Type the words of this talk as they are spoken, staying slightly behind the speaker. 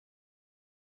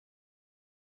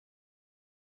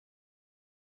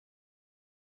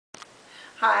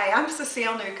Hi, I'm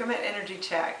Cecile Newcomb at Energy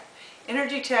Check.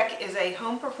 Energy Check is a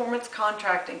home performance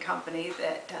contracting company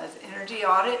that does energy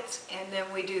audits, and then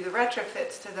we do the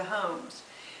retrofits to the homes.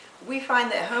 We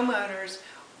find that homeowners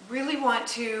really want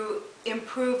to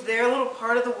improve their little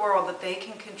part of the world that they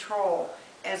can control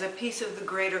as a piece of the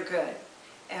greater good,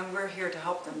 and we're here to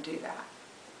help them do that.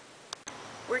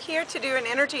 We're here to do an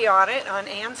energy audit on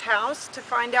Anne's house to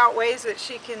find out ways that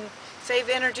she can save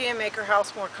energy and make her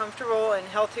house more comfortable and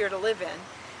healthier to live in.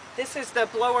 This is the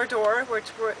blower door,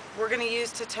 which we're going to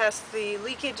use to test the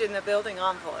leakage in the building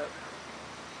envelope.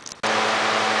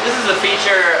 This is a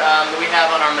feature that we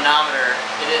have on our manometer.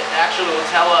 It actually will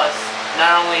tell us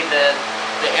not only the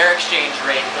air exchange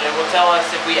rate, but it will tell us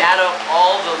if we add up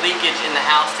all the leakage in the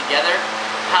house together,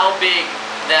 how big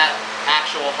that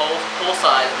actual hole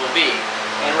size will be.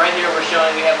 And right here we're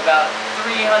showing we have about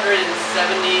 375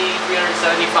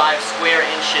 square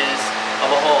inches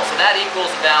of a hole. So that equals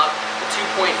about a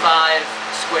 2.5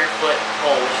 square foot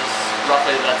hole, which is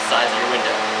roughly about the size of your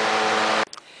window.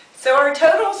 So our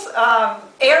total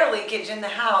air leakage in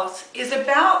the house is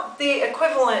about the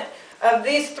equivalent of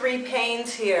these 3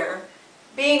 panes here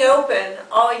being open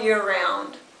all year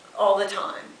round, all the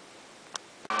time.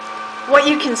 What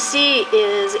you can see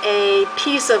is a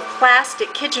piece of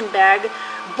plastic kitchen bag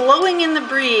blowing in the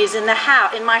breeze in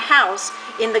my house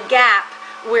in the gap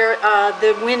where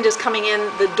the wind is coming in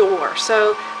the door.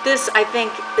 So this, I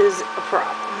think, is a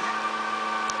problem.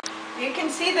 You can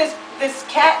see this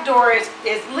cat door is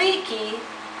leaky,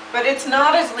 but it's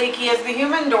not as leaky as the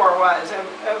human door was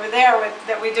over there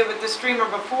that we did with the streamer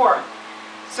before.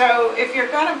 So if you're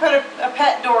going to put a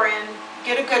pet door in,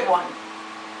 get a good one.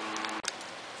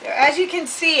 So as you can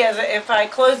see, if I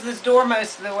close this door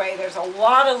most of the way, there's a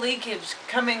lot of leakage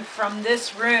coming from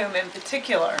this room in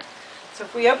particular. So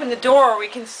if we open the door, we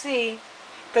can see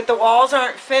that the walls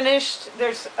aren't finished.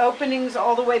 There's openings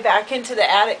all the way back into the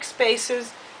attic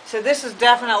spaces. So this is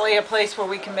definitely a place where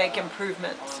we can make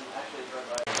improvements.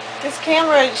 This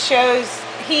camera shows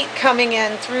heat coming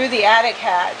in through the attic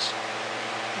hatch,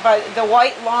 but the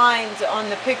white lines on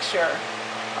the picture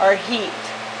are heat.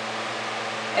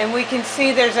 And we can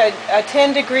see there's a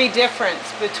 10-degree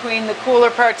difference between the cooler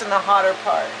parts and the hotter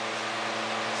parts.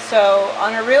 So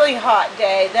on a really hot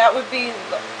day, that would be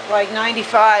like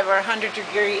 95 or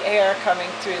 100-degree air coming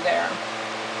through there.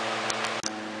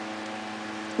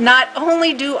 Not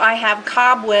only do I have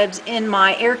cobwebs in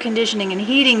my air conditioning and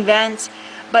heating vents,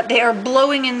 but they are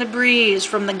blowing in the breeze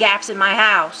from the gaps in my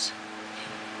house.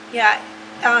 Yeah.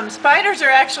 Spiders are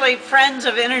actually friends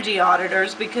of energy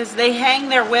auditors because they hang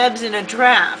their webs in a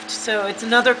draft, so it's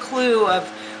another clue of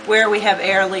where we have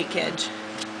air leakage.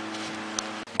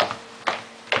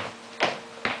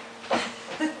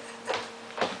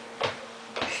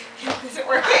 Is it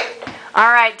working?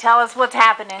 All right, tell us what's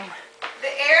happening.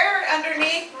 The air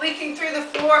underneath leaking through the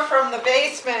floor from the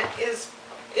basement is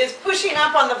pushing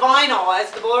up on the vinyl as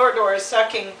the blower door is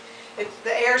sucking.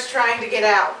 The air's trying to get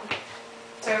out.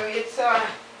 So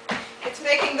it's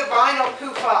making the vinyl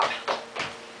poof up.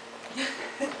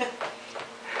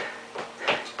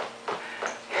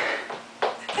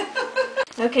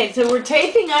 Okay, so we're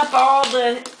taping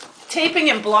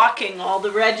and blocking all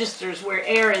the registers where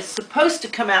air is supposed to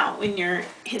come out when your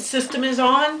system is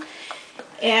on.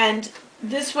 And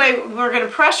this way we're going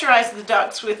to pressurize the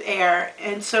ducts with air,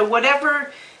 and so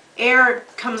whatever air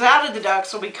comes out of the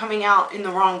ducts will be coming out in the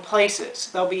wrong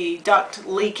places. There'll be duct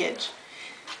leakage.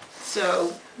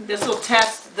 So this will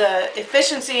test the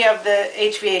efficiency of the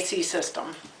HVAC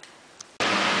system.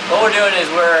 What we're doing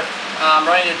is we're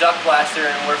running a duct blaster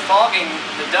and we're fogging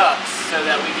the ducts so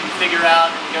that we can figure out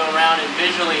and go around and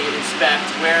visually inspect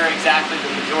where exactly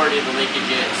the majority of the leakage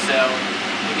is. So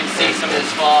you can see some of this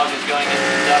fog is going into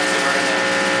the ducts, and we're going to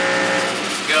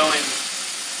go and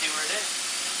see where it is.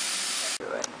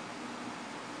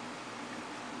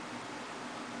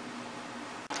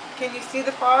 Can you see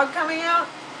the fog coming out?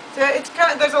 So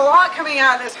there's a lot coming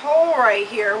out of this hole right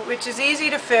here, which is easy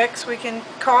to fix. We can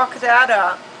caulk that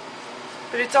up.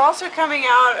 But it's also coming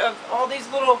out of all these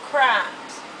little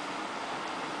cracks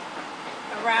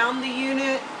around the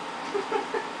unit.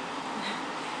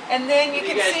 And then you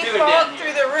can see fog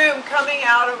through the room coming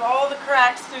out of all the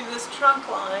cracks through this trunk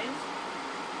line.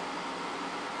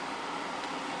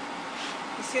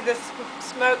 You see the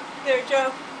smoke there,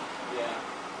 Joe? Yeah.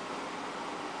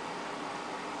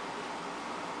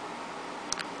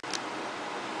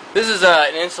 This is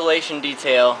an insulation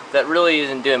detail that really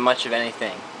isn't doing much of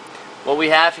anything. What we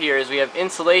have here is we have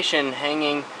insulation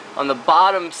hanging on the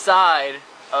bottom side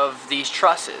of these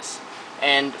trusses.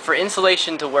 And for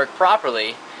insulation to work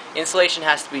properly, insulation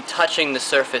has to be touching the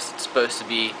surface it's supposed to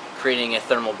be creating a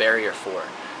thermal barrier for.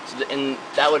 So and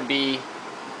that would be,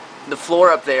 the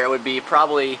floor up there would be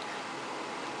probably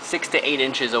 6 to 8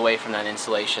 inches away from that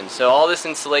insulation. So all this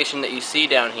insulation that you see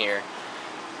down here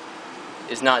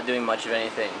is not doing much of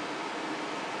anything.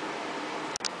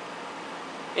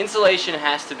 Insulation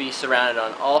has to be surrounded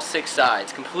on all 6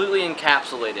 sides, completely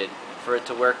encapsulated for it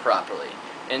to work properly.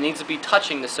 And it needs to be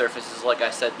touching the surfaces like I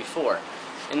said before.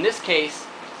 In this case,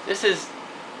 this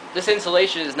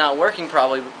insulation is not working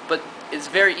properly, but it's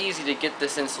very easy to get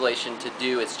this insulation to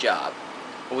do its job.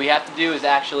 What we have to do is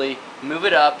actually move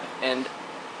it up and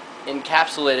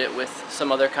encapsulate it with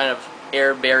some other kind of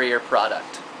air barrier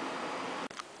product.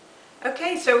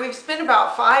 Okay, so we've spent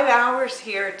about 5 hours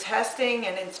here testing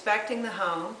and inspecting the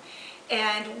home,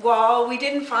 and while we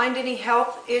didn't find any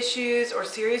health issues or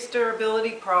serious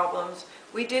durability problems,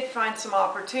 we did find some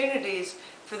opportunities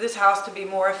for this house to be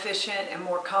more efficient and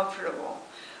more comfortable.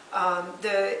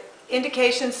 The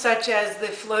indications such as the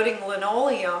floating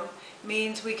linoleum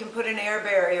means we can put an air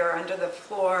barrier under the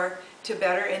floor to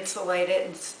better insulate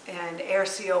it and air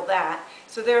seal that.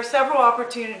 So there are several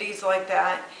opportunities like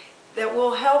that that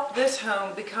will help this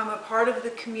home become a part of the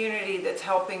community that's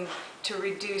helping to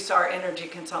reduce our energy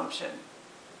consumption.